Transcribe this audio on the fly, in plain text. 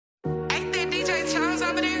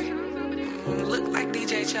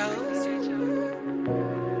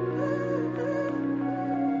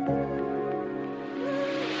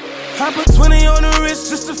I put 20 on the wrist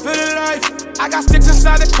just to feel the life. I got sticks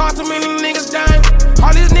inside the car, too many niggas dying.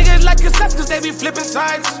 All these niggas like cassettes cause they be flipping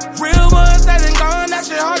sides. Real ones that ain't gone, that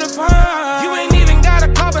shit hard to find. You ain't even got a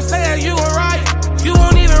call but say that you alright. You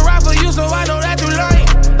won't even ride for you, so I know that you lying.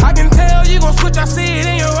 I can tell you gon' switch, I see it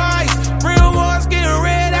in your eyes. Real ones getting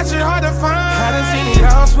red, that shit hard to find. Haven't seen it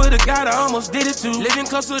all, swear to God I almost did it too. Living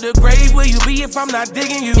close to the grave, where you be if I'm not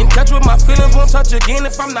digging you? In touch with my feelings, won't touch again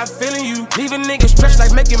if I'm not feeling you. Leaving niggas stretched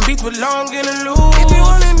like making beats with long in the loop. If you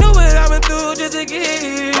only knew what I've been through just to get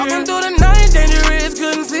here. Walking through the night, dangerous,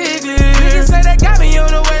 couldn't see clear. Niggas say they got me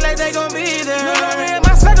on the way like they gon' be there. No longer in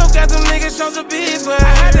my circle, got some niggas show to be square.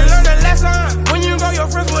 I had to learn a lesson, when you grow your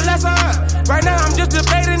friends with lesson. Right now I'm just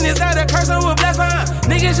debating, is that a curse or a blessing?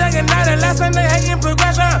 Niggas shaking out and last time they hating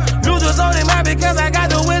progression. Losers only mine because I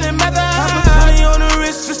got the winning method. I put 20 on the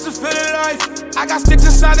wrist just to feel the life. I got sticks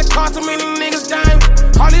inside the car, too many niggas dying.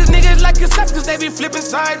 All these niggas like cassettes cause they be flipping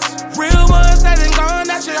sides. Real ones that ain't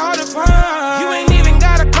gone, that shit hard to find. You ain't even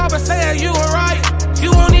got a call but say that you alright.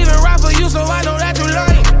 You won't even ride for you, so I know that you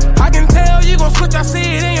lying. I can tell you gon' switch, I see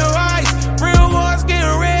it in your eyes. Real ones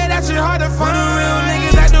getting red, that shit hard to find. The real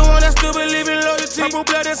niggas that the one that still believe in loyalty. Purple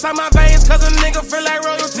blood inside my veins cause a nigga feel like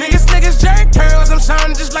royalty. Niggas jerk curls, I'm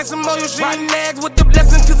shining just like some oil shit. Riding eggs with the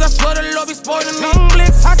blessing cause I swear the Lord be spoiling me. Long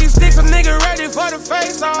blitz, hockey sticks, a nigga ready for the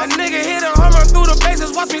face off. A nigga hit a home run through the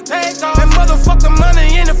bases, watch me take off. And motherfuck the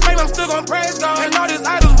money in the frame, I'm still gon' praise God. And all these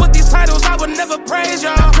idols with these titles, I would never praise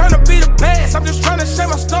y'all. I'm tryna be the best, I'm just tryna share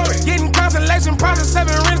my story. Getting consolation, process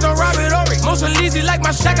 7 rings, don't rob it Ori. Motion easy like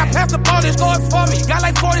my shack, I passed the ball, they scored for me. Got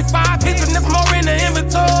like 45 hits and there's more in the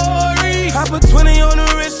inventory. I put 20 on the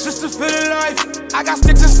wrist just to feel the life. I got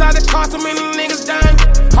sticks inside the car, too many niggas dying.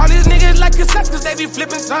 All these niggas like cassettes cause they be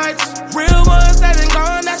flipping sides. Real ones that ain't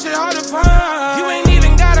gone, that shit hard to find. You ain't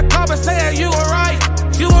even got a call but say that you alright.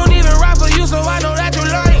 You won't even ride for you, so I know that you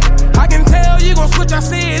lying. I can tell you gon' switch, I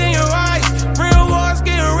see it in your eyes. Real ones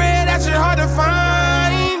getting red, that shit hard to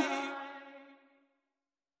find.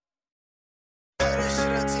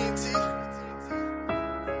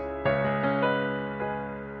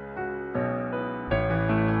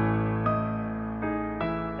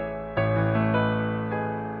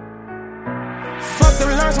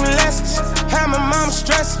 Learn some lessons, had my mama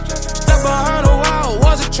stressing. Stuck behind a wall,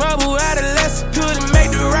 was a trouble adolescent. Couldn't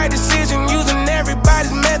make the right decision, using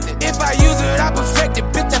everybody's method. If I use it, I perfect it.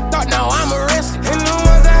 Bitch, I thought now I'm arrested. And the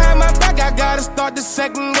ones that had my back, I gotta start to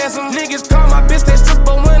second guess them. Niggas call my bitch, they sis,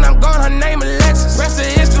 but when I'm gone, her name Alexis. Rest of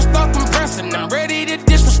history start compressing, I'm ready to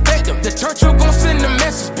disrespect them. The church, you gon' send a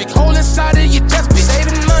message, big hole inside of your chest, bitch.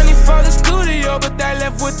 Saving money for the studio, but that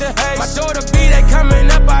left with the hate. My daughter B, they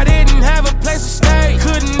coming up, I didn't have a place to stay.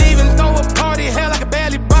 Couldn't even throw a party, hell like a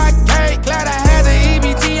barely bought cake. Glad I had the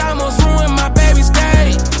EBT, almost ruined my baby's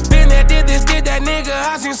day. Been there, did this, did that, nigga,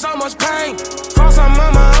 I seen so much pain. Cross on my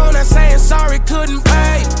own and saying sorry, couldn't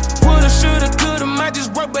pay. Woulda, shoulda, coulda, might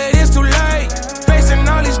just work, but it's too late. Facing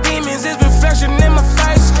all these demons, it's reflection in my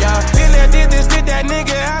face. Yeah, been there, did this, did that,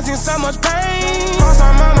 nigga, I seen so much pain. Cross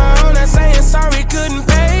on my own and saying sorry, couldn't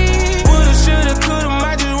pay. Woulda, shoulda, coulda,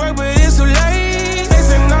 might just work, but it's too late.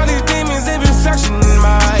 Facing all these demons, it's reflection in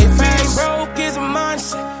my face. Broke is a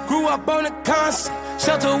mindset, grew up on the concept.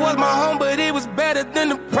 Shelter was my home, but it was better than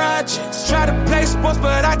the projects. Try to play sports,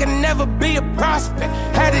 but I could never be a prospect.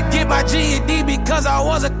 Had to get my GED because I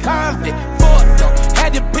was a convict. Fucked up,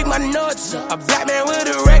 had to pick my nuts up. A black man with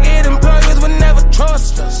a record, employers would never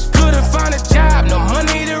trust us. Couldn't find a job, no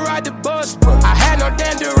money to ride the bus, but I had no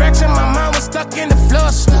damn direction, my mind was stuck in the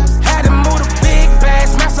fluster. Had to move the big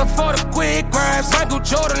bags, master for the quick grabs. Michael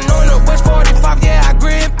Jordan on the West 45, yeah, I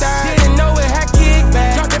gripped that. Didn't know it had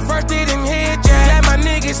kickback, dropped it first, didn't hit jack. Glad my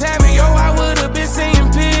niggas had me, yo, I would've been seeing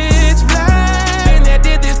pitch black. Been there,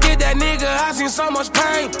 did this, did that, nigga, I seen so much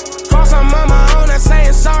pain. Cross on my own and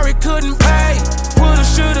saying sorry, couldn't pay. Woulda,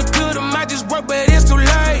 shoulda, coulda, might just work, but it's too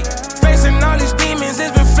late. Facing all these demons,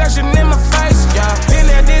 it's reflection in my face. Yeah, been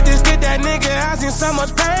there, did this, did that, nigga, I seen so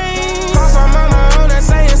much pain. Cross on my own and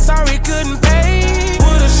saying sorry, couldn't pay.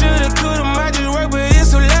 Woulda, shoulda, coulda, might just work, but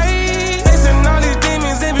it's too late. Facing all these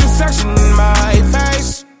demons, it's reflection in my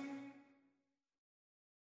face.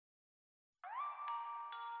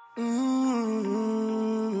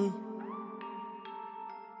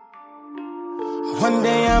 One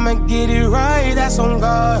day I'ma get it right, that's on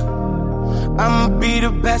God. I'ma be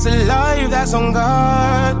the best alive, that's on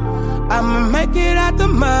God. I'ma make it out the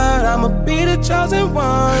mud, I'ma be the chosen one.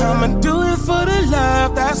 I'ma do it for the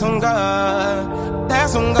love, that's on God.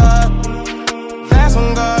 That's on God. That's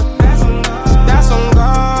on God. That's on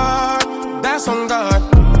God. That's on God.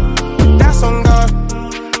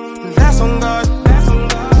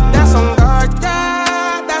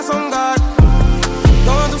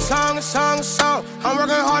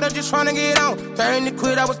 just tryna get on. Threatened to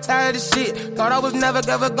quit, I was tired of shit. Thought I was never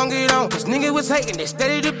ever gonna get on. Cause niggas was hating, they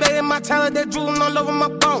steady debating my talent, they drooling all over my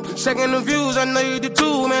bone. Checking the views, I know you do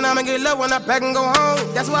too. Man, I'ma get love when I pack and go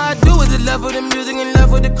home. That's why I do is the love for the music and love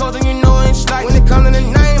for the culture, you know it ain't slight. When it comes to the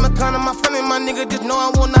name, I come to my family, my nigga, just know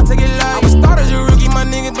I will not take it light. I was started as a rookie, my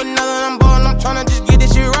nigga, but now that I'm born, I'm tryna just get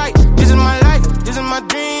this shit right. This is my life, this is my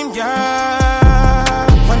dream, yeah.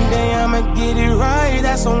 One day I'ma get it right,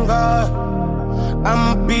 that's on God.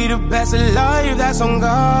 I'ma be the best alive, that's on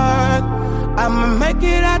God. I'ma make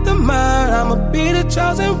it out the mud, I'ma be the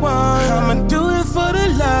chosen one. I'ma do it for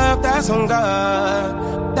the love, that's on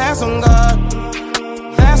God. That's on God.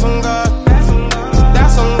 That's on God.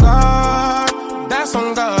 That's on God. That's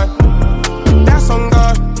on God. That's on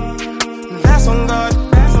God. That's on God.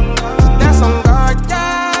 That's on God.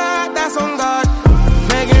 Yeah, that's on God.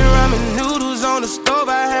 Making ramen noodles on the stove,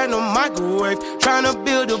 I had no microwave. Trying to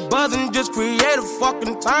build a buzz and just create a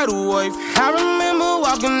fucking tidal wave. I remember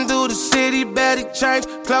walking through the city, barely changed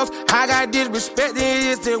clothes. I got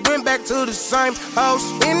disrespected, it still went back to the same house.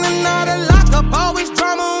 In and out of lockup, always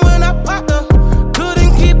drama when I popped up.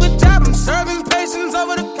 Couldn't keep a job, I'm serving patients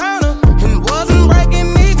over the counter. And wasn't breaking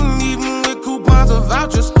even with coupons or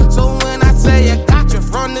vouchers. So when I say I got you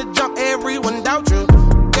from the jump, everyone doubt you.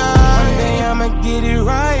 God, one day I'ma get it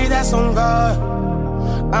right, that's on God.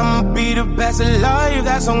 I'ma be the best alive,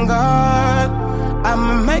 that's on God.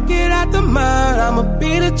 I'ma make it out the mud, I'ma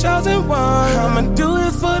be the chosen one. I'ma do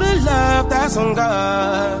it for the love, that's on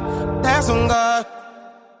God. That's on God.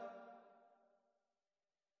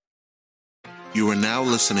 You are now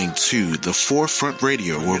listening to The Forefront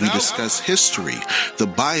Radio, where we discuss history, the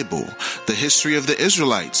Bible, the history of the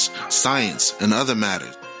Israelites, science, and other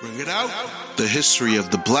matters. Bring it out. The history of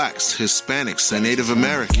the blacks, Hispanics, and Native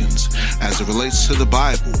Americans as it relates to the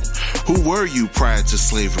Bible. Who were you prior to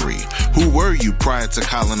slavery? Who were you prior to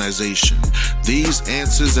colonization? These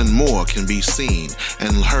answers and more can be seen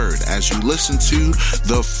and heard as you listen to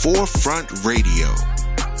The Forefront Radio.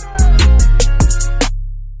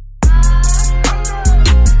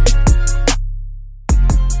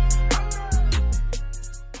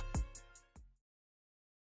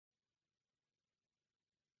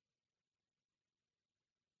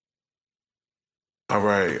 All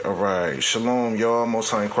right. Shalom, y'all.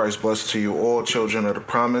 Most High in Christ, blessed to you all, children of the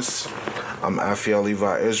promise. I'm Afiel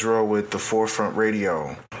Levi Israel with The Forefront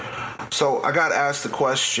Radio. So I got asked a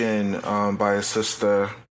question by a sister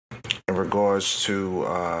in regards to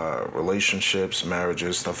relationships,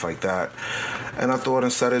 marriages, stuff like that. And I thought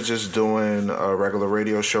instead of just doing a regular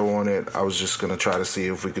radio show on it, I was just going to try to see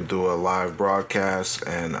if we could do a live broadcast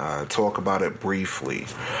and talk about it briefly.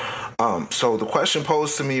 So the question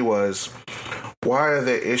posed to me was, why are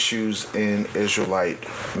there issues in Israelite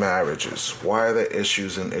marriages? Why are there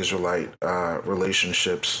issues in Israelite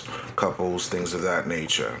relationships, couples, things of that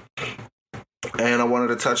nature? And I wanted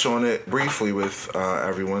to touch on it briefly with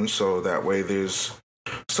everyone so that way there's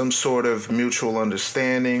some sort of mutual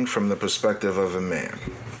understanding from the perspective of a man.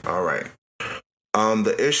 All right.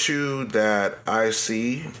 The issue that I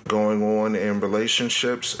see going on in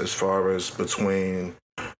relationships as far as between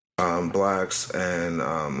blacks and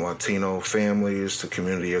Latino families, the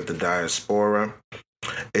community of the diaspora,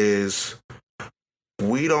 is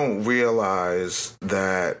we don't realize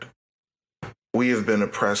that we have been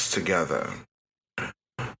oppressed together.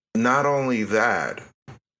 Not only that,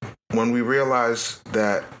 when we realize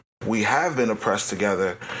that we have been oppressed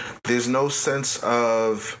together, there's no sense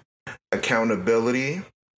of accountability.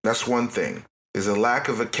 That's one thing. There's a lack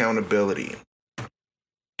of accountability.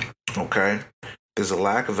 Okay? There's a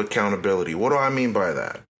lack of accountability. What do I mean by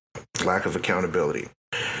that? Lack of accountability.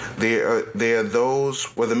 There are those,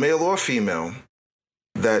 whether male or female,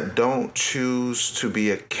 that don't choose to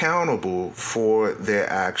be accountable for their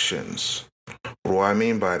actions. What do I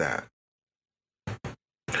mean by that?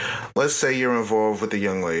 Let's say you're involved with a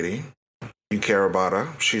young lady. You care about her.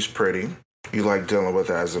 She's pretty. You like dealing with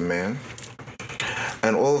her as a man.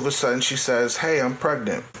 And all of a sudden she says, hey, I'm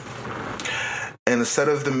pregnant. And instead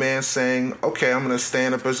of the man saying, okay, I'm going to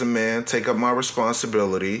stand up as a man, take up my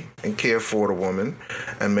responsibility and care for the woman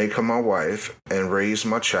and make her my wife and raise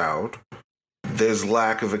my child, there's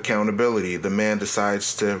lack of accountability. The man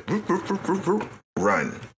decides to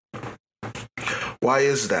run. Why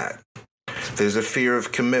is that? There's a fear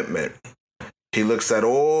of commitment. He looks at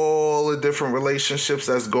all the different relationships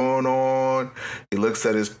that's going on. He looks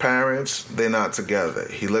at his parents. They're not together.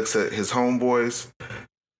 He looks at his homeboys.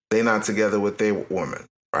 They're not together with their woman,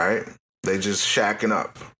 right? They just shacking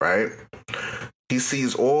up, right? He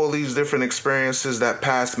sees all these different experiences that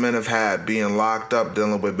past men have had, being locked up,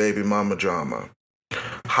 dealing with baby mama drama,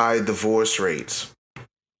 high divorce rates,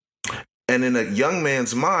 And in a young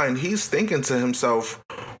man's mind, he's thinking to himself,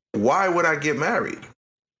 why would I get married?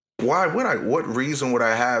 Why would I? What reason would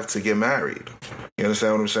I have to get married? You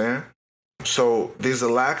understand what I'm saying? So there's a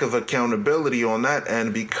lack of accountability on that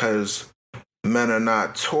end because men are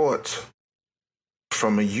not taught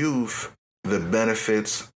from a youth the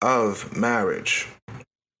benefits of marriage.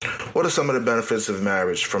 What are some of the benefits of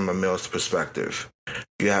marriage from a male's perspective?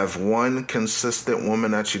 You have one consistent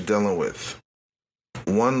woman that you're dealing with.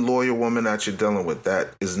 One loyal woman that you're dealing with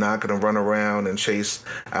that is not going to run around and chase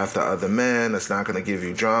after other men. That's not going to give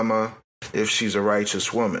you drama if she's a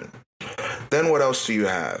righteous woman. Then what else do you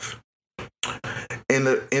have? In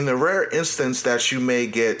the rare instance that you may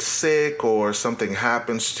get sick or something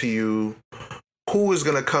happens to you, who is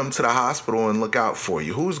going to come to the hospital and look out for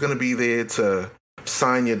you? Who's going to be there to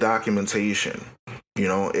sign your documentation? You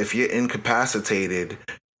know, if you're incapacitated,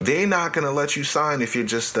 they're not going to let you sign if you're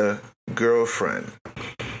just a girlfriend.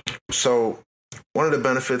 So one of the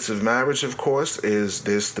benefits of marriage, of course, is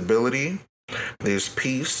there's stability, there's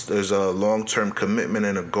peace, there's a long-term commitment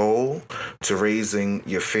and a goal to raising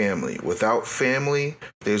your family. Without family,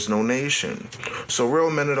 there's no nation. So real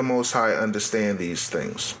men of the Most High understand these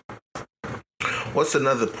things. What's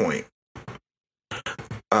another point?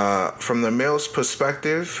 From the male's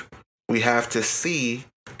perspective, we have to see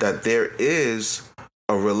that there is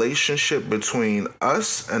a relationship between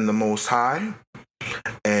us and the Most High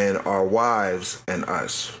and our wives and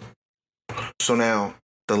us. So now,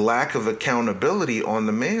 the lack of accountability on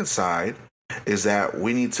the man's side is that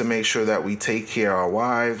we need to make sure that we take care of our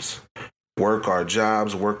wives, work our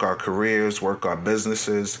jobs, work our careers, work our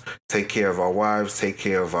businesses, take care of our wives, take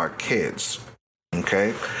care of our kids.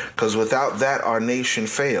 Okay? Because without that, our nation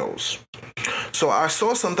fails. So I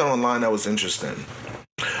saw something online that was interesting.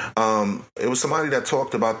 It was somebody that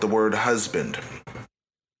talked about the word husband.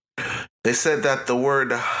 They said that the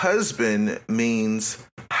word husband means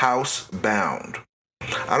house bound.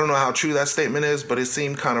 I don't know how true that statement is, but it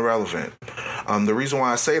seemed kind of relevant. The reason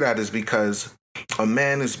why I say that is because a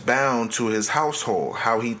man is bound to his household,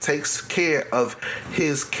 how he takes care of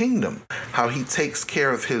his kingdom, how he takes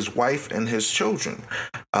care of his wife and his children.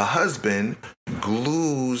 A husband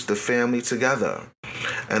glues the family together.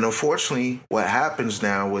 And unfortunately, what happens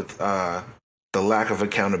now with the lack of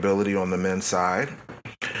accountability on the men's side,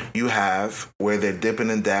 you have where they're dipping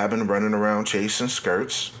and dabbing, running around chasing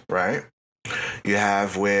skirts, right? You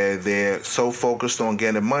have where they're so focused on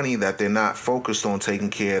getting money that they're not focused on taking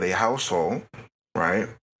care of their household, right?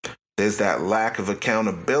 There's that lack of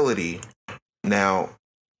accountability now,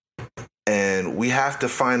 and we have to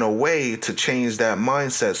find a way to change that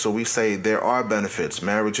mindset. So we say there are benefits.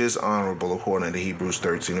 Marriage is honorable according to Hebrews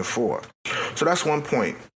 13:4. So that's one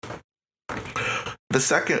point. The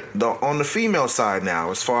second, on the female side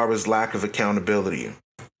now, as far as lack of accountability,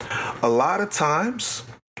 a lot of times,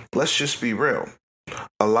 let's just be real.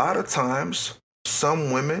 A lot of times,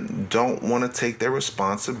 some women don't want to take their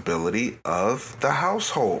responsibility of the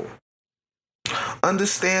household.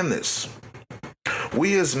 Understand this.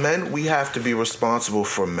 We as men, we have to be responsible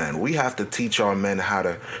for men. We have to teach our men how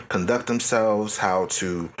to conduct themselves, how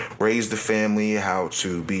to raise the family, how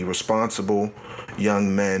to be responsible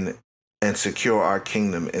young men and secure our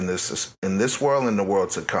kingdom in this world and the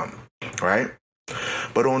world to come, right?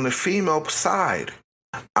 But on the female side,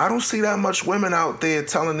 I don't see that much women out there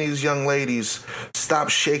telling these young ladies, stop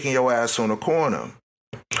shaking your ass on the corner.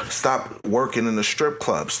 Stop working in the strip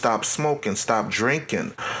club. Stop smoking. Stop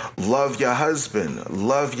drinking. Love your husband.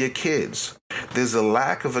 Love your kids. There's a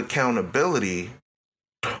lack of accountability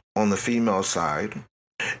on the female side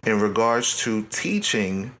in regards to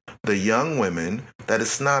teaching the young women that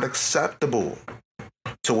it's not acceptable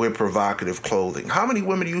to wear provocative clothing. How many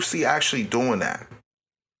women do you see actually doing that?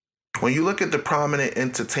 When you look at the prominent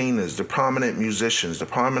entertainers, the prominent musicians, the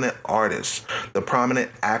prominent artists, the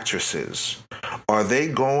prominent actresses, are they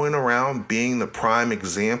going around being the prime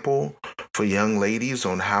example for young ladies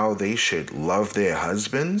on how they should love their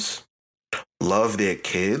husbands, love their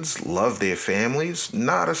kids, love their families?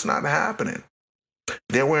 No, that's not happening.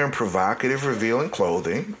 They're wearing provocative, revealing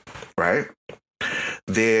clothing, right?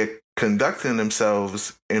 They're conducting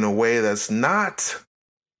themselves in a way that's not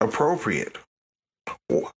appropriate.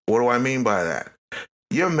 What do I mean by that?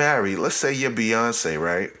 You're married. Let's say you're Beyonce,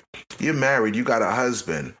 right? You're married. You got a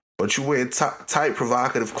husband, but you wear tight,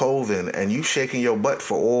 provocative clothing and you shaking your butt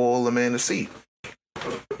for all the men to see.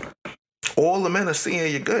 All the men are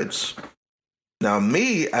seeing your goods. Now,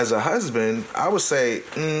 me as a husband, I would say,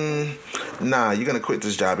 nah, you're gonna quit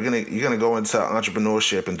this job. You're gonna go into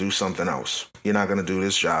entrepreneurship and do something else. You're not gonna do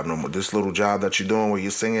this job no more. This little job that you're doing where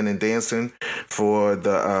you're singing and dancing for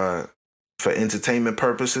the for entertainment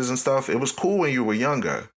purposes and stuff. It was cool when you were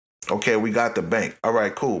younger. Okay, we got the bank. All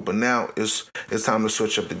right, cool. But now it's time to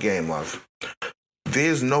switch up the game, love.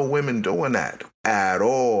 There's no women doing that at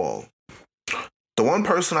all. The one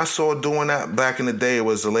person I saw doing that back in the day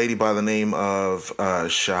was a lady by the name of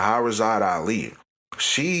Shahrazad Ali.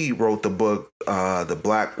 She wrote the book, The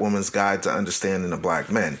Black Woman's Guide to Understanding the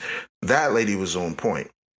Black Men. That lady was on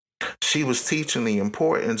point. She was teaching the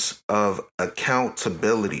importance of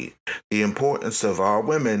accountability, the importance of our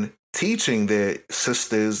women teaching their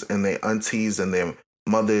sisters and their aunties and their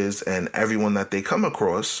mothers and everyone that they come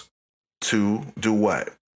across to do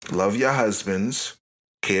what? Love your husbands,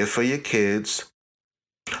 care for your kids.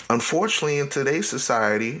 Unfortunately, in today's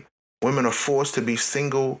society, women are forced to be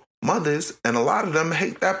single mothers, and a lot of them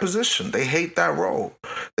hate that position. They hate that role.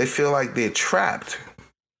 They feel like they're trapped.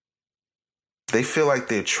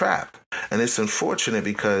 And it's unfortunate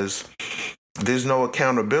because there's no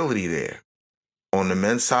accountability there. On the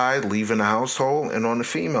men's side, leaving the household, and on the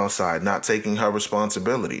female side, not taking her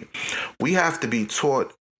responsibility. We have to be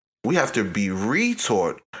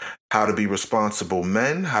retaught how to be responsible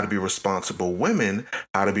men, how to be responsible women,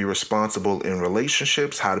 how to be responsible in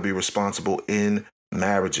relationships, how to be responsible in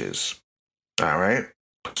marriages. All right?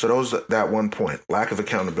 So that one point, lack of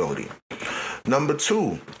accountability. Number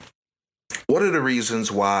two, what are the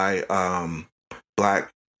reasons why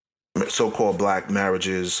so-called black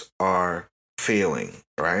marriages are failing,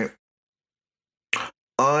 right?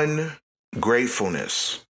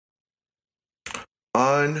 Ungratefulness.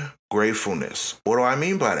 What do I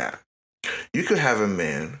mean by that? You could have a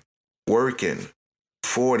man working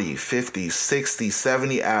 40, 50, 60,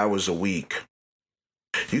 70 hours a week.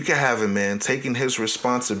 You could have a man taking his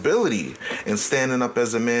responsibility and standing up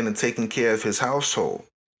as a man and taking care of his household.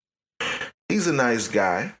 He's a nice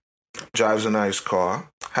guy, drives a nice car,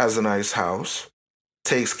 has a nice house,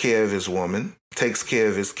 takes care of his woman, takes care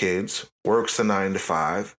of his kids, works a 9 to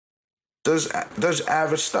 5, does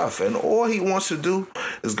average stuff. And all he wants to do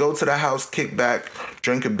is go to the house, kick back,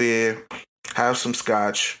 drink a beer, have some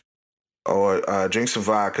scotch, or drink some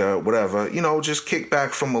vodka, whatever. Just kick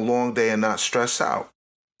back from a long day and not stress out,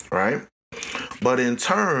 right? But in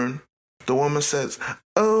turn, the woman says,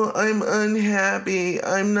 "Oh, I'm unhappy.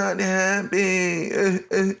 I'm not happy.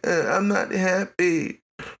 I'm not happy."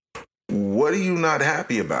 What are you not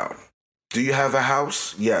happy about? Do you have a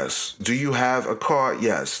house? Yes. Do you have a car?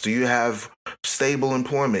 Yes. Do you have stable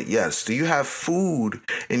employment? Yes. Do you have food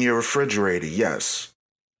in your refrigerator? Yes.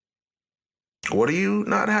 What are you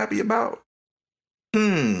not happy about?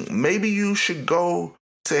 Maybe you should go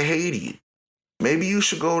to Haiti. Maybe you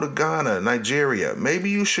should go to Ghana, Nigeria. Maybe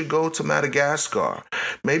you should go to Madagascar.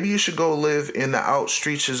 Maybe you should go live in the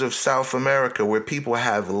outstretches of South America where people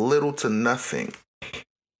have little to nothing.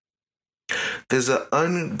 There's an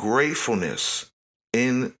ungratefulness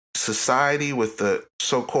in society with the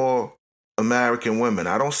so-called American women.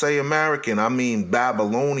 I don't say American, I mean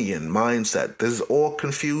Babylonian mindset. There's all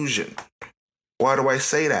confusion. Why do I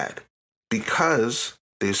say that? Because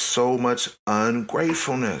there's so much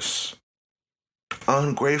ungratefulness.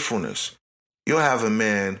 You'll have a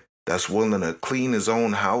man that's willing to clean his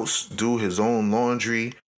own house, do his own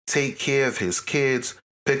laundry, take care of his kids,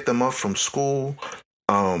 pick them up from school,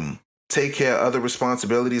 take care of other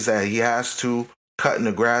responsibilities that he has to, cutting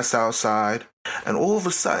the grass outside. And all of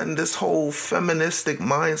a sudden, this whole feministic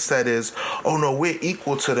mindset is, oh no, we're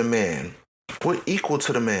equal to the man. We're equal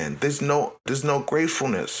to the man. There's no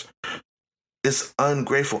gratefulness. It's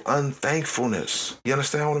ungrateful, unthankfulness. You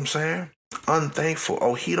understand what I'm saying? Unthankful.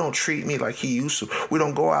 Oh, he don't treat me like he used to. We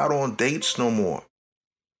don't go out on dates no more.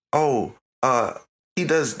 Oh, he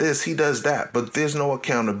does this, he does that. But there's no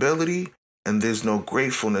accountability and there's no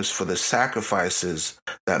gratefulness for the sacrifices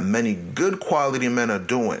that many good quality men are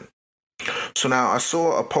doing. So now I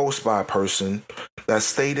saw a post by a person that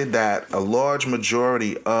stated that a large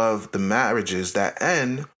majority of the marriages that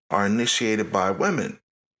end are initiated by women.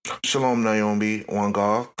 Shalom, Naomi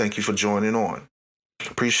Wangal. Thank you for joining on.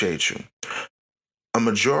 Appreciate you. A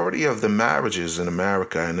majority of the marriages in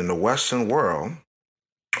America and in the Western world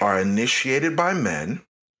are initiated by men,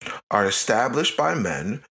 are established by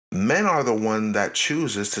men. Men are the one that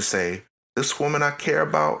chooses to say, this woman I care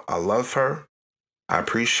about, I love her, I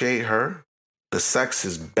appreciate her, the sex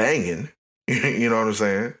is banging, you know what I'm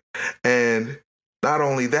saying? And not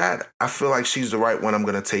only that, I feel like she's the right one I'm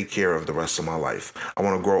going to take care of the rest of my life. I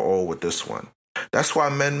want to grow old with this one. That's why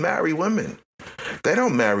men marry women. They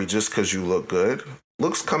don't marry just because you look good.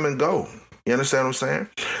 Looks come and go. You understand what I'm saying?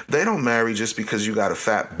 They don't marry just because you got a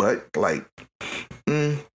fat butt, like,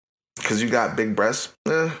 because you got big breasts.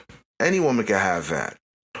 Any woman can have that.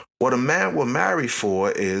 What a man will marry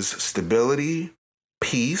for is stability,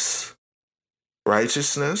 peace,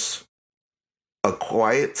 righteousness, a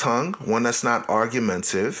quiet tongue, one that's not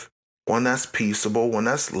argumentative, one that's peaceable, one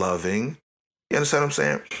that's loving. You understand what I'm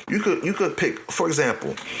saying? You could pick, for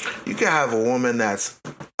example, you could have a woman that's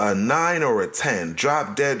a 9 or a 10,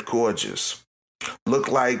 drop dead gorgeous, look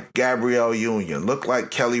like Gabrielle Union, look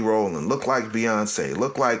like Kelly Rowland, look like Beyonce,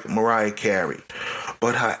 look like Mariah Carey,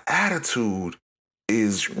 but her attitude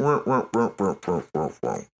is 0.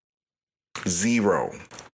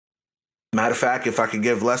 Matter of fact, if I could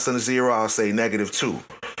give less than a 0, I'll say -2.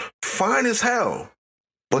 Fine as hell,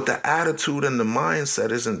 but the attitude and the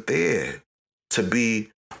mindset isn't there to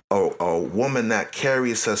be a woman that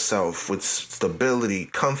carries herself with stability,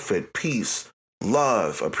 comfort, peace,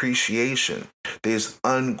 love, appreciation. There's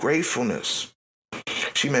ungratefulness.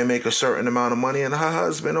 She may make a certain amount of money and her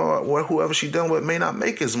husband or whoever she's dealing with may not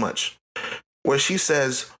make as much. Where she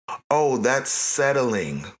says, oh, that's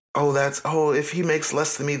settling. Oh, if he makes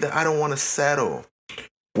less than me, then I don't want to settle.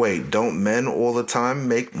 Wait, don't men all the time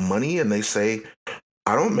make money and they say,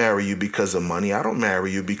 I don't marry you because of money. I don't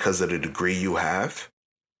marry you because of the degree you have.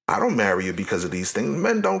 I don't marry you because of these things.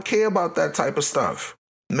 Men don't care about that type of stuff.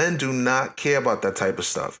 Men do not care about that type of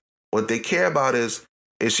stuff. What they care about is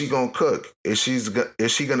she going to cook? Is she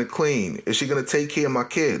going to clean? Is she going to take care of my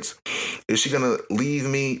kids? Is she going to leave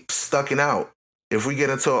me stucking out? If we get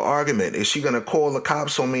into an argument, is she going to call the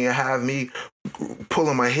cops on me and have me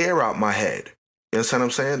pulling my hair out my head? You understand what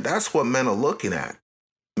I'm saying? That's what men are looking at.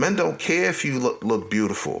 Men don't care if you look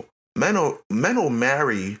beautiful. Men will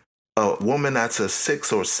marry a woman that's a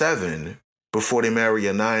 6 or 7 before they marry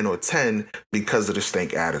a 9 or 10 because of the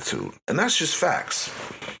stink attitude. And that's just facts.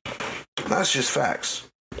 That's just facts.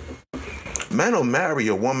 Men will marry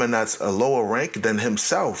a woman that's a lower rank than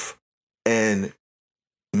himself and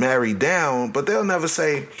marry down, but they'll never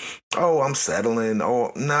say, oh, I'm settling.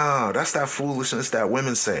 Oh, nah, that's that foolishness that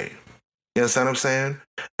women say. You understand what I'm saying?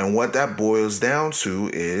 And what that boils down to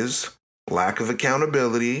is lack of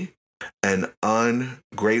accountability and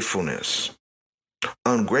ungratefulness.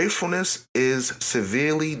 Ungratefulness is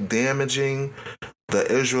severely damaging the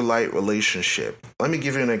Israelite relationship. Let me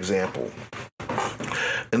give you an example.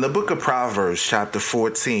 In the book of Proverbs, chapter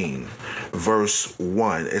 14, verse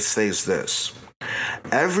 1, it says this: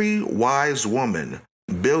 every wise woman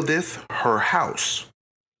buildeth her house,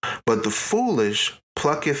 but the foolish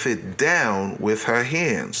plucketh it down with her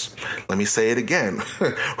hands. Let me say it again.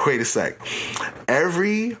 Wait a sec.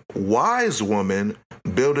 Every wise woman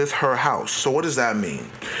buildeth her house. So what does that mean?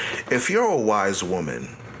 If you're a wise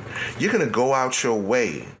woman, you're going to go out your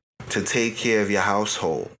way to take care of your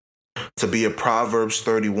household, to be a Proverbs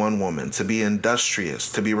 31 woman, to be industrious,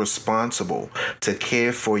 to be responsible, to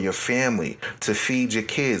care for your family, to feed your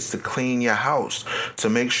kids, to clean your house, to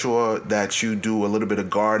make sure that you do a little bit of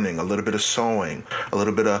gardening, a little bit of sewing, a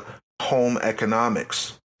little bit of home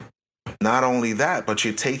economics. Not only that, but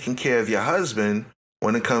you're taking care of your husband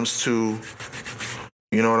when it comes to,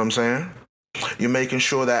 you know what I'm saying? You're making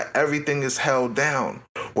sure that everything is held down,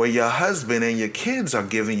 where your husband and your kids are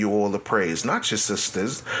giving you all the praise, not your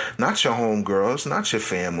sisters, not your homegirls, not your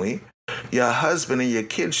family. Your husband and your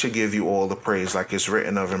kids should give you all the praise, like it's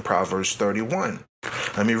written of in Proverbs 31.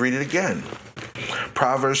 Let me read it again.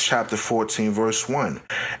 Proverbs chapter 14, verse 1.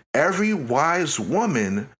 Every wise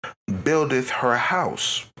woman buildeth her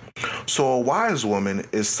house. So a wise woman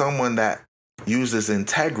is someone that uses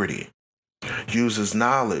integrity, uses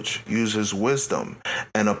knowledge, uses wisdom,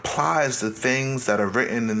 and applies the things that are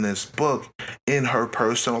written in this book in her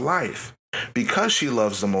personal life. Because she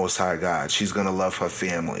loves the Most High God, she's going to love her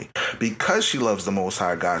family. Because she loves the Most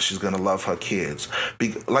High God, she's going to love her kids.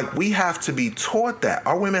 We have to be taught that.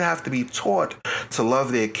 Our women have to be taught to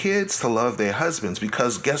love their kids, to love their husbands.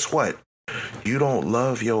 Because guess what? You don't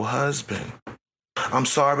love your husband. I'm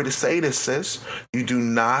sorry to say this, sis. You do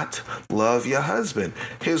not love your husband.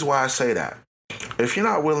 Here's why I say that. If you're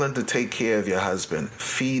not willing to take care of your husband,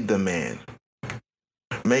 feed the man,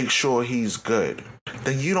 make sure he's good,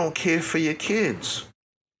 then you don't care for your kids.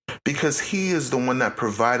 Because he is the one that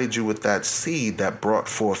provided you with that seed that brought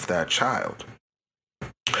forth that child.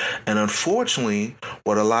 And unfortunately,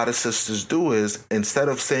 what a lot of sisters do is, instead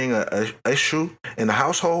of seeing an issue in the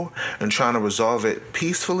household and trying to resolve it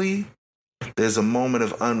peacefully, there's a moment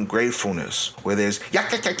of ungratefulness where there's Am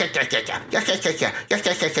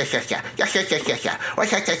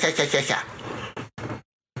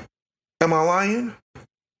I lying?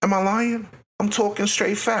 Am I lying? I'm talking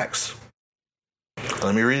straight facts.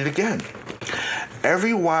 Let me read it again.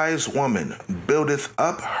 Every wise woman buildeth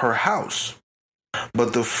up her house,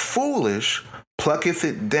 but the foolish plucketh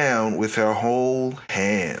it down with her whole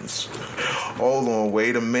hands. Hold on,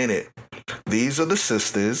 wait a minute. These are the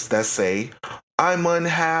sisters that say, I'm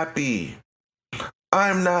unhappy.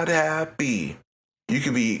 I'm not happy. You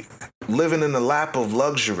could be living in the lap of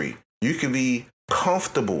luxury. You could be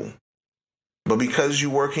comfortable. But because you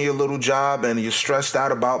work in your little job and you're stressed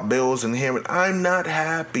out about bills and hearing, I'm not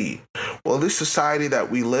happy. Well, this society that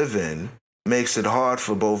we live in makes it hard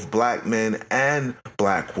for both black men and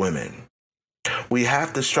black women. We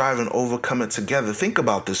have to strive and overcome it together. Think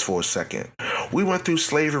about this for a second. We went through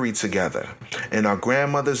slavery together, and our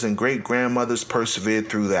grandmothers and great-grandmothers persevered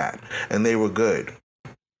through that, and they were good.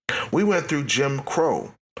 We went through Jim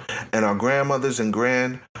Crow, and our grandmothers and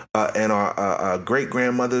our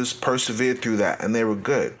great-grandmothers persevered through that, and they were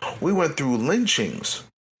good. We went through lynchings.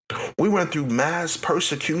 We went through mass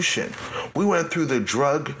persecution. We went through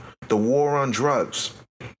the war on drugs.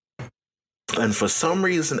 And for some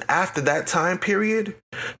reason, after that time period,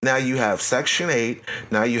 now you have Section 8,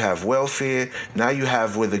 now you have welfare, now you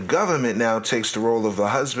have where the government now takes the role of the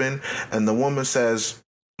husband, and the woman says,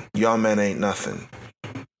 y'all men ain't nothing.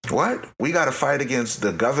 What? We got to fight against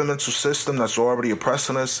the governmental system that's already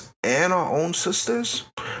oppressing us and our own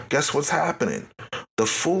sisters? Guess what's happening? The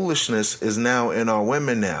foolishness is now in our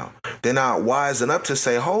women now. They're not wising up to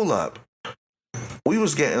say, hold up. We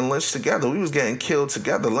was getting lynched together. We was getting killed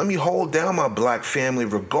together. Let me hold down my black family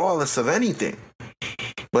regardless of anything.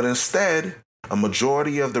 But instead, a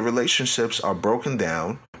majority of the relationships are broken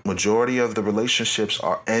down. Majority of the relationships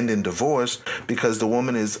are end in divorce because the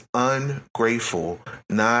woman is ungrateful,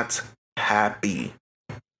 not happy,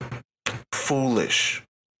 foolish.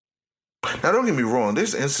 Now, don't get me wrong.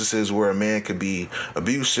 There's instances where a man could be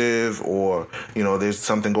abusive or, there's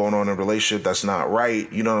something going on in a relationship that's not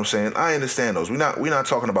right. You know what I'm saying? I understand those. We're not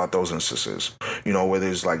talking about those instances, where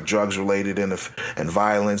there's like drugs related and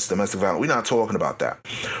violence, domestic violence. We're not talking about that.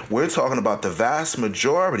 We're talking about the vast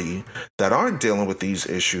majority that aren't dealing with these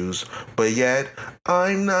issues, but yet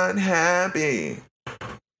I'm not happy.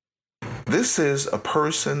 This is a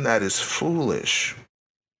person that is foolish.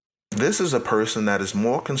 This is a person that is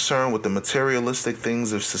more concerned with the materialistic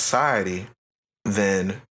things of society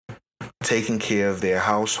than taking care of their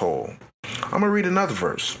household. I'm going to read another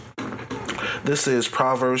verse. This is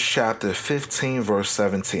Proverbs chapter 15, verse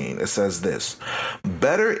 17. It says this,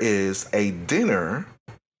 better is a dinner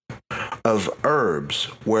of herbs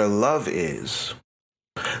where love is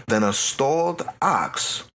than a stalled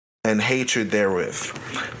ox and hatred therewith.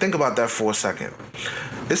 Think about that for a second.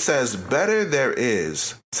 It says, better there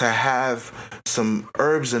is to have some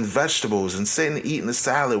herbs and vegetables and sit and eat in a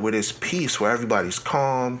salad where there's peace, where everybody's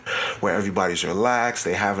calm, where everybody's relaxed,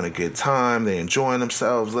 they're having a good time, they're enjoying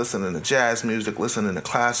themselves, listening to jazz music, listening to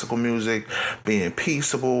classical music, being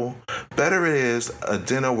peaceable. Better it is a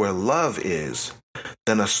dinner where love is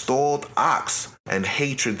than a stalled ox and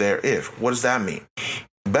hatred therewith. What does that mean?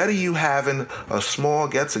 Better you having a small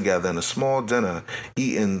get-together and a small dinner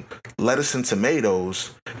eating lettuce and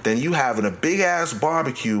tomatoes than you having a big-ass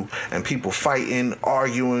barbecue and people fighting,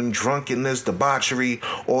 arguing, drunkenness, debauchery,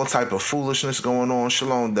 all type of foolishness going on.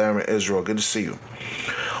 Shalom, Darren Israel. Good to see you.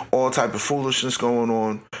 All type of foolishness going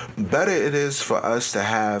on. Better it is for us to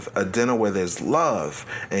have a dinner where there's love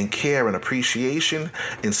and care and appreciation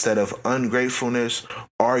instead of ungratefulness,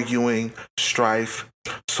 arguing, strife.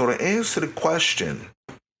 So to answer the question,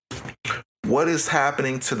 what is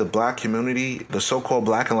happening to the black community, the so-called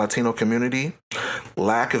black and Latino community?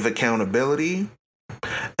 Lack of accountability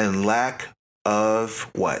and lack of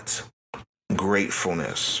what?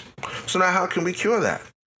 Gratefulness. So now how can we cure that?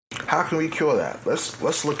 How can we cure that?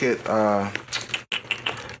 Let's look at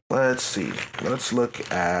let's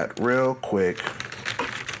look at real quick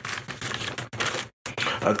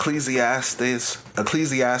Ecclesiastes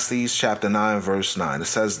chapter 9 verse 9. It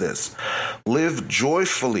says this, live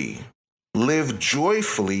joyfully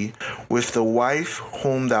with the wife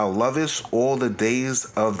whom thou lovest all the days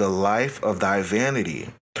of the life of thy vanity,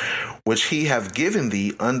 which he have given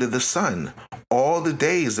thee under the sun, all the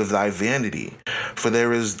days of thy vanity. For that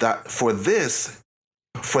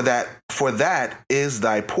is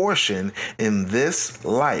thy portion in this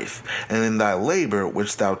life, and in thy labor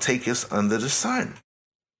which thou takest under the sun.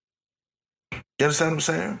 You understand what I'm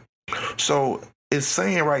saying? So it's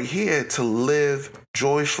saying right here to live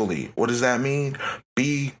joyfully. What does that mean?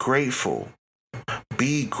 Be grateful.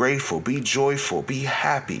 Be grateful. Be joyful. Be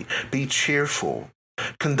happy. Be cheerful.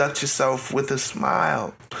 Conduct yourself with a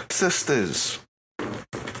smile. Sisters,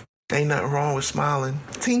 ain't nothing wrong with smiling.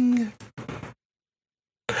 Ting.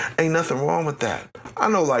 Ain't nothing wrong with that. I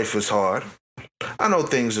know life is hard. I know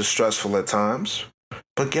things are stressful at times.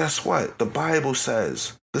 But guess what? The Bible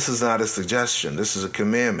says This is not a suggestion. This is a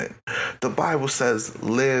commandment. The Bible says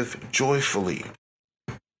live joyfully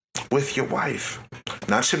with your wife.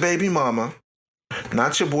 Not your baby mama,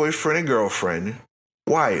 not your boyfriend and girlfriend,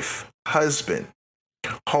 wife, husband,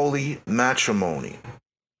 holy matrimony.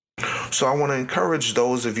 So I want to encourage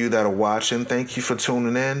those of you that are watching, thank you for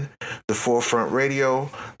tuning in. The Forefront Radio,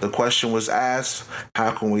 the question was asked,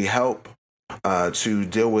 how can we help to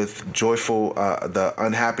deal with the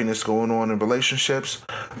unhappiness going on in relationships?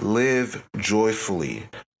 Live joyfully.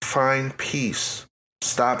 Find peace.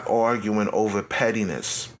 Stop arguing over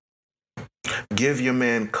pettiness. Give your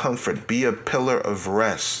man comfort. Be a pillar of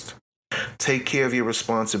rest. Take care of your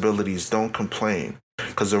responsibilities. Don't complain.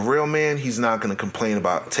 Because a real man, he's not going to complain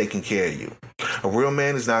about taking care of you. A real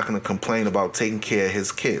man is not going to complain about taking care of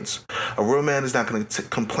his kids. A real man is not going to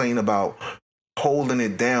complain about holding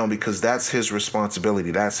it down, because that's his responsibility.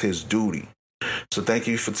 That's his duty. So thank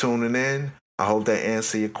you for tuning in. I hope that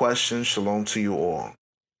answered your question. Shalom to you all.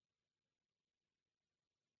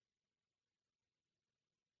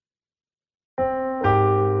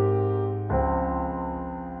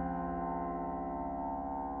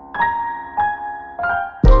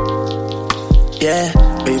 Yeah,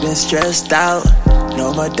 we been stressed out.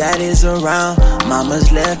 No more daddies around.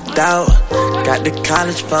 Mama's left out. Got the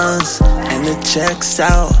college funds and the checks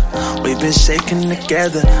out. We've been shaking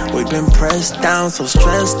together. We've been pressed down, so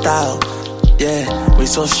stressed out. Yeah, we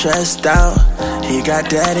so stressed out. He got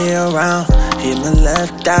daddy around. He been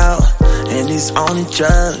left out. And he's on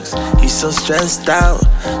drugs. He's so stressed out.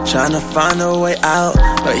 Trying to find a way out,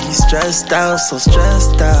 but he's stressed out, so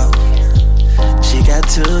stressed out. She got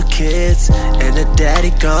 2 kids and her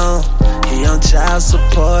daddy gone. He on child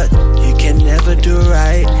support, he can never do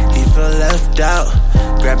right. He feel left out.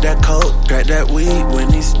 Grab that coke, grab that weed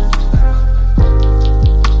when he's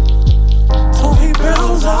so he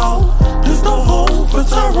bails out. There's no home for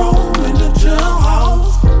Tyrone in the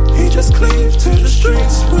jailhouse. He just cleaves to the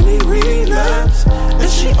streets when he relapse. And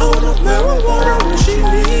she own up marijuana when she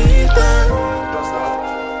need that.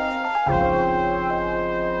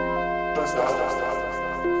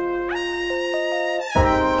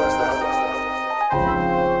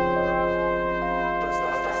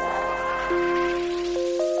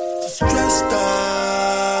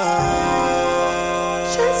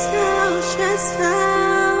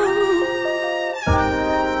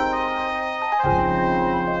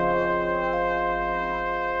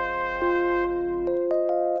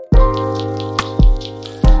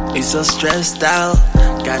 He's so stressed out,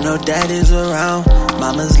 got no daddies around,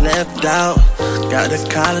 mama's left out, got the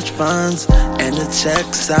college funds and the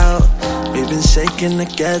checks out. We've been shaking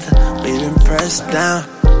together, we've been pressed down.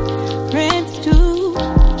 Rent's due,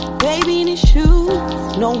 baby in his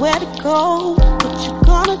shoes, nowhere to go, what you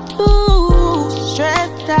gonna do?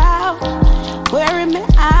 Stressed out, wearing me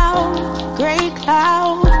out, gray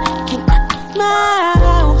clouds, can't crack a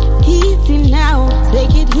smile. Easy now,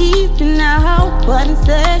 take it easy now. But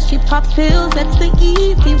instead she pops pills, that's the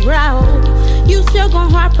easy route. You still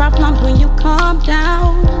gon' have problems when you calm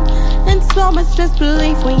down, and so much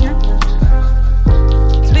disbelief when your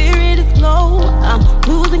spirit is low. I'm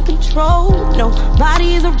losing control,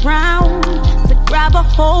 nobody's around to grab a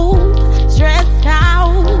hold. Stressed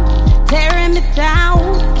out, tearing me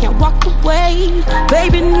down, can't walk away,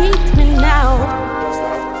 baby needs me now.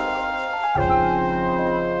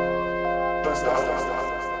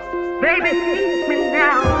 Baby needs me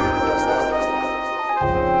now.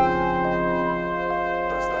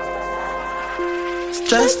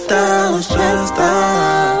 Stressed out, stressed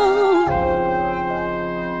out.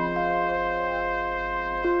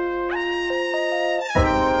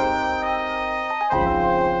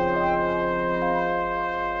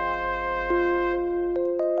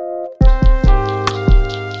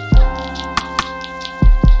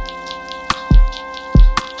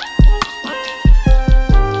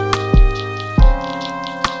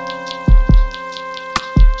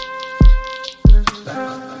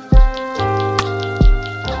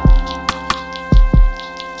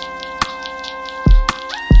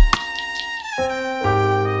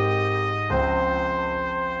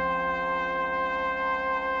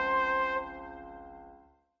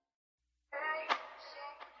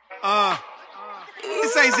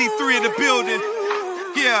 It's AZ3 in the building.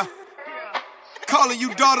 Yeah. Calling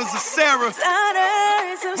you daughters of Sarah.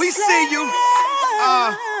 We see you.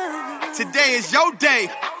 Today is your day.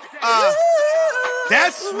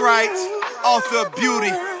 That's right. Author of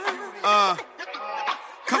beauty.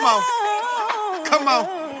 Come on. Come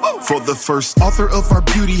on. For the first author of our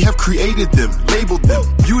beauty have created them, labeled them,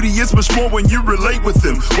 Beauty is much more when you relate with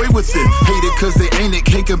them. Way with it. Hate it cause they ain't it,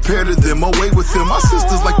 can't compare to them. Away with them. My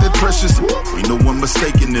sisters like that precious. Ain't no one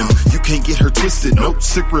mistaking them. You can't get her twisted. Nope,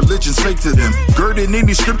 sick religion's fake to them. Girded in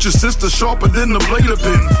any scripture, sister, sharper than the blade of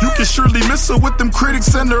pen. You can surely miss her with them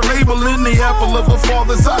critics and their labeling. The apple of her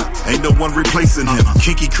father's eye. Ain't no one replacing him.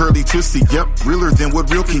 Kinky, curly, twisty, yep, realer than what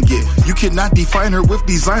real can get. You cannot define her with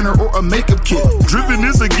designer or a makeup kit. Driven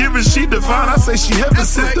is a given, she divine. I say she heaven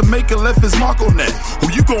sent. The maker left his mark on that. Who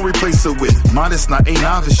you gon' replace her with? Modest, not a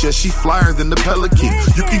novice, yet she flyer than the pelican.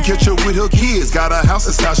 You can catch her with her kids. Got a house,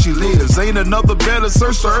 that's how she lives. Ain't another better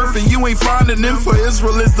search the earth, and you ain't finding them. For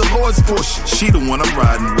Israel is the Lord's portion. She the one I'm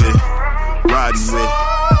riding with. Riding with.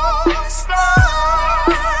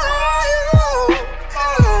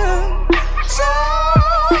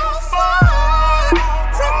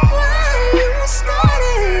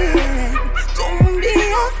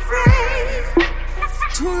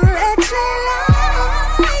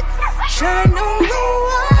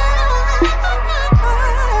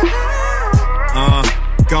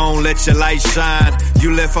 Let your light shine.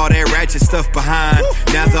 You left all that ratchet stuff behind.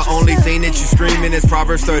 Now the only thing that you screaming is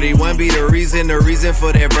Proverbs 31 be the reason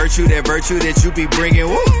for that virtue that you be bringing.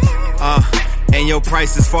 And your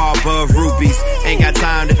price is far above rubies. Ain't got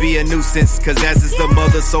time to be a nuisance, cause as is the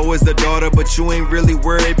mother, so is the daughter. But you ain't really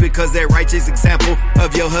worried because that righteous example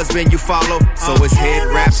of your husband you follow. So his head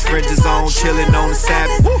wraps, fringes on, chilling on the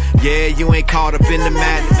Sabbath. Yeah, you ain't caught up in the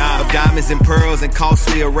madness of diamonds and pearls and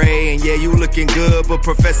costly array. And yeah, you looking good, but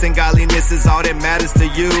professing godliness is all that matters to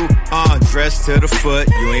you. Dressed to the foot,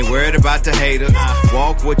 you ain't worried about the haters.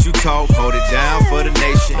 Walk what you talk, hold it down for the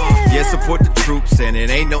nation. Yeah, support the troops, and it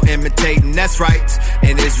ain't no imitating, that's right.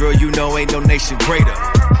 In Israel, you know, ain't no nation greater.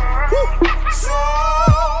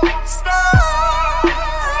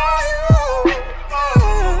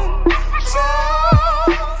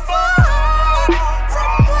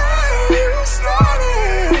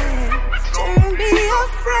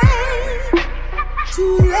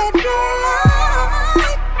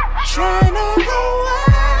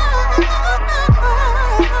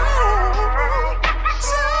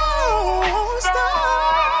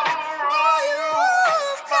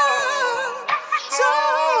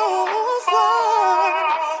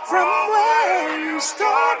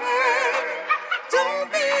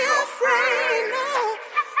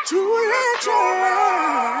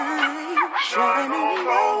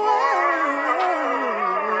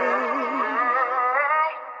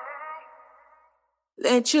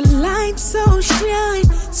 Let your light so shine,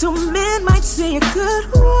 so men might say a good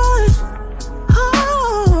one.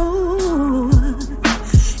 Oh,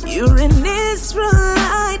 you're an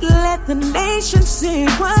Israelite, let the nation see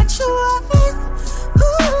what you want.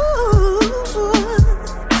 Ooh,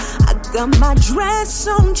 I got my dress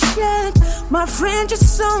on check, my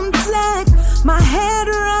fringes on deck, my head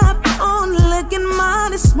wrapped on, looking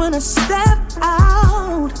modest when I step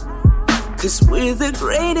out. Cause we're the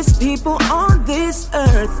greatest people on this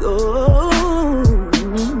earth, oh.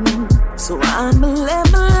 So I'ma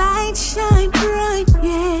let my light shine bright,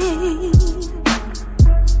 yeah.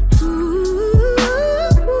 Ooh,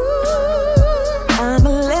 I'ma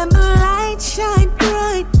let my light shine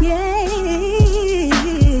bright, yeah.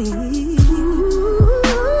 Ooh,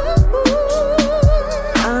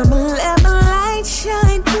 I'ma let my light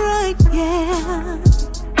shine bright, yeah.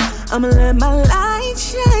 I'ma let my light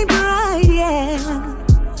shine bright, yeah.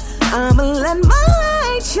 I'ma let my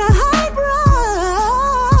light shine bright,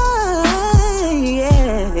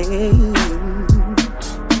 yeah.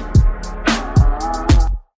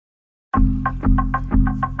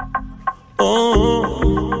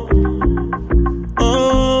 Oh,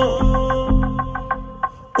 oh,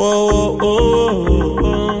 whoa, whoa,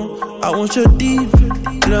 whoa. I want your deep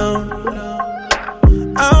love.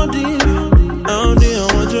 How deep, I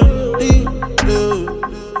want your deep love.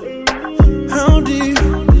 How deep,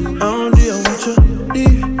 I want your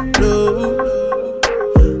deep love.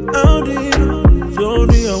 How deep, so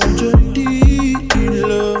deep, I want your deep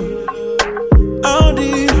love. How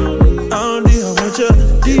deep, I want your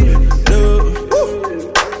deep love.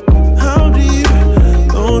 How deep,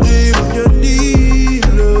 so deep, I want your deep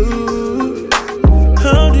love.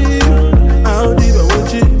 How deep, I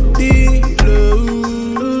want your deep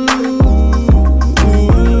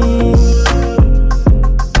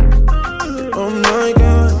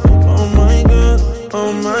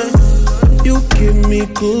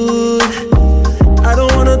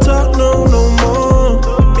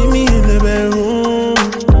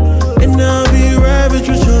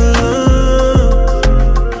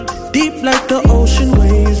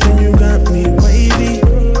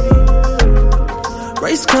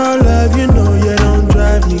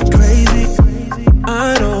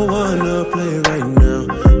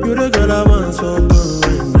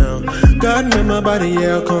my body,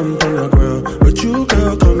 yeah, I come from the ground. But you,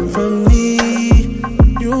 girl, come from me.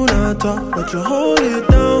 You not talk, but you hold it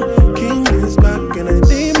down. King is back and I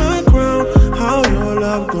need my crown. How your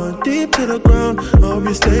love going deep to the ground. I hope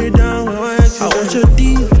you stay down when I ask you. I want you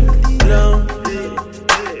deep down.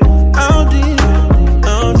 How deep,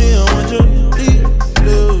 how deep, I want you deep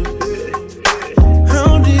down.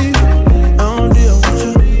 How deep, how deep, I want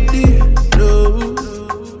you deep down.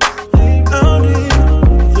 How deep,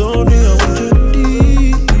 so deep, I want you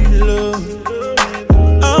deep down.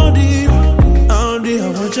 How deep, I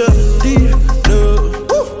want you deep down.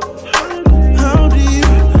 How deep,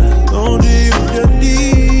 so deep, I want you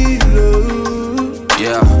deep down.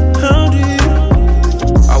 Yeah. How deep?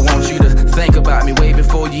 I want you to think about me way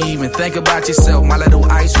before you even think about yourself. My little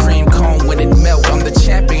ice cream cone when it melt. I'm the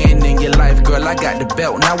champion in your life, girl. I got the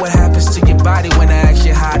belt. Now what happens to your body when I ask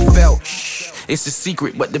you how it felt? It's a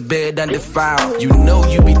secret, but the bed undefiled. You know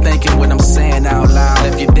you be thinking what I'm saying out loud.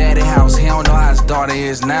 Left your daddy house, he don't know how his daughter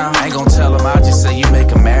is now. I ain't gon' tell him, I'll just say you make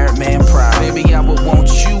a married man proud. Baby, I would want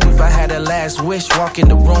you if I had a last wish. Walk in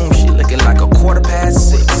the room, she looking like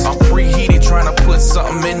 6:15. I'm preheated, trying to put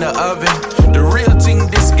something in the oven. The real thing,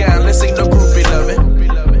 this guy, let's ain't no groupie loving.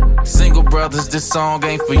 Single brothers, this song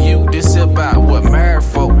ain't for you. This about what married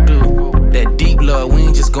folk do. That deep love, we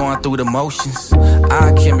ain't just going through the motions.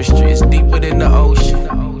 Our chemistry is deeper than the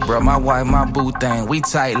ocean. Bro, my wife, my boo thing, we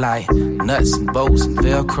tight like nuts and bolts and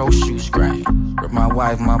Velcro shoestring. Bro, my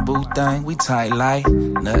wife, my boo thing, we tight like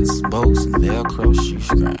nuts, bolts, and Velcro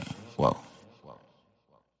shoestring. Whoa.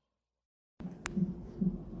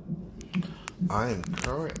 I am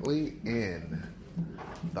currently in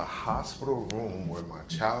the hospital room where my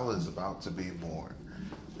child is about to be born.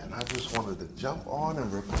 And I just wanted to jump on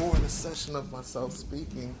and record a session of myself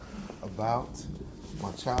speaking about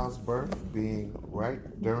my child's birth being right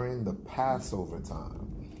during the Passover time.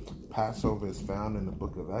 Passover is found in the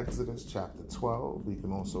book of Exodus, chapter 12. We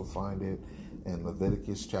can also find it in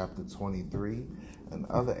Leviticus, chapter 23, and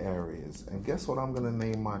other areas. And guess what I'm going to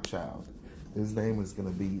name my child? His name is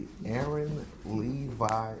going to be Aaron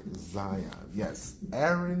Levi Zion. Yes,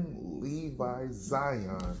 Aaron Levi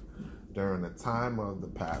Zion during the time of the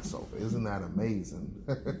Passover. Isn't that amazing?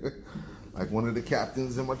 Like one of the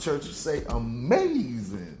captains in my church would say,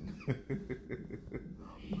 amazing.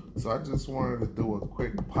 So I just wanted to do a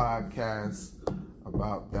quick podcast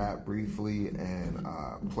about that briefly and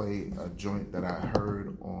play a joint that I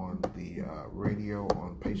heard on the radio,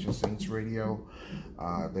 on Patient Saints Radio.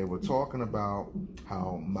 They were talking about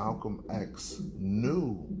how Malcolm X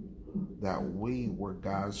knew that we were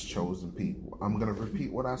God's chosen people. I'm going to repeat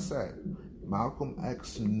what I said. Malcolm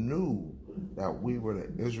X knew that we were the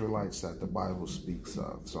Israelites that the Bible speaks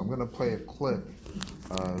of. So I'm going to play a clip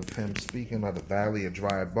of him speaking of the Valley of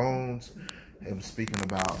Dry Bones, him speaking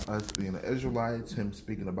about us being the Israelites, him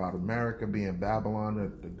speaking about America being Babylon.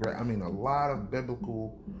 A lot of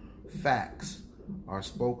biblical facts are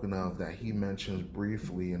spoken of that he mentions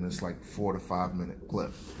briefly in this 4 to 5 minute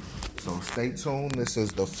clip. So stay tuned. This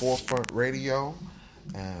is the Forefront Radio.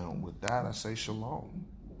 And with that, I say shalom.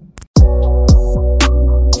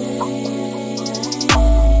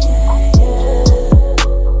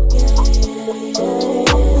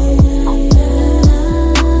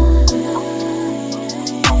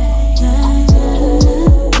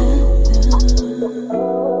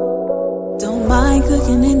 Don't mind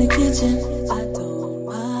cooking in the kitchen. I don't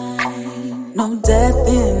mind. No death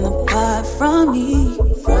in the pot from me.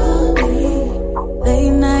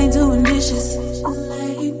 Late night doing dishes.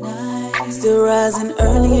 Late night. Still rising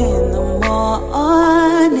early in the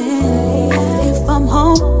morning. If I'm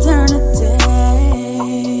home, turn the day.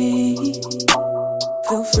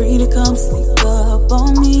 Feel free to come sneak up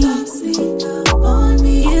on me.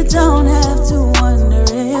 You don't have to wonder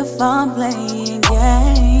if I'm playing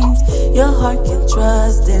games. Your heart can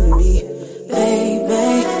trust in me,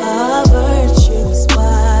 baby. A virtuous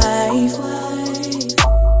wife.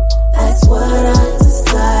 That's what I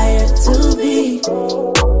desire to be.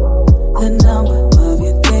 The number of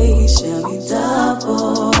your days shall be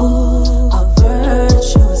double. A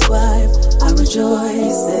virtuous wife, I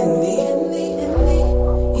rejoice in thee.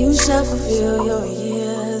 You shall fulfill your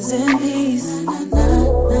years in peace.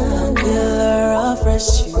 A pillar of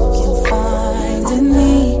rest you can find in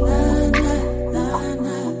me.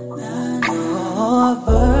 Oh, a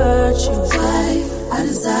virtuous wife, I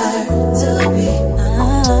desire to be.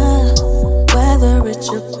 Whether rich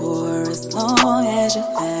or poor, as long as you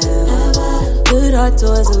have good heart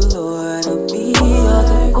towards the Lord, will be your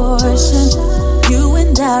good portion. You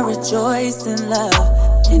and I rejoice in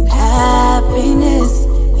love, in happiness,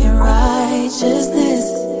 in righteousness.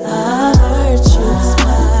 A virtuous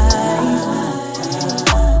wife,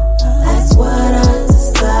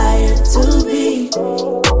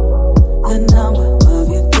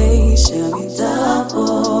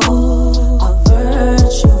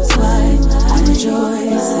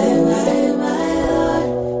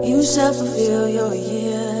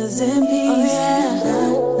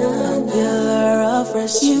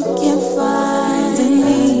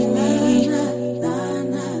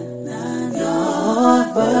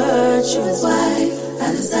 virtuous wife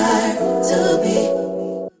I desire to be.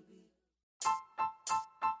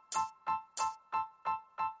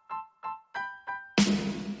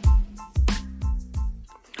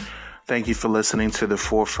 Thank you for listening to the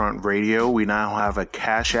Forefront Radio. We now have a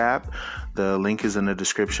Cash App. The link is in the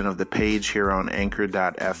description of the page here on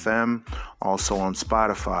Anchor.fm, also on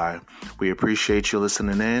Spotify. We appreciate you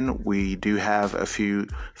listening in. We do have a few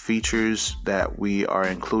features that we are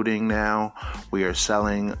including now. We are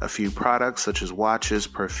selling a few products such as watches,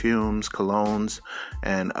 perfumes, colognes,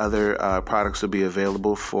 and other products will be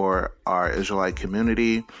available for our Israelite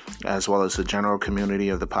community as well as the general community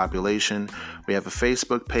of the population. We have a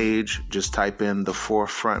Facebook page. Just type in the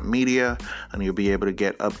Forefront Media and you'll be able to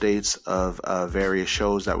get updates of various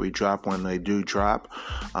shows that we drop when they do drop.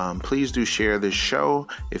 Please do share this show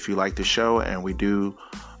if you like the show, and we do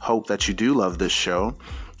hope that you do love this show.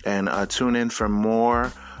 And tune in for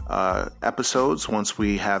more episodes once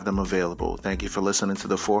we have them available. Thank you for listening to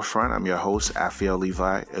The Forefront. I'm your host, Afiel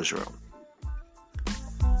Levi Israel.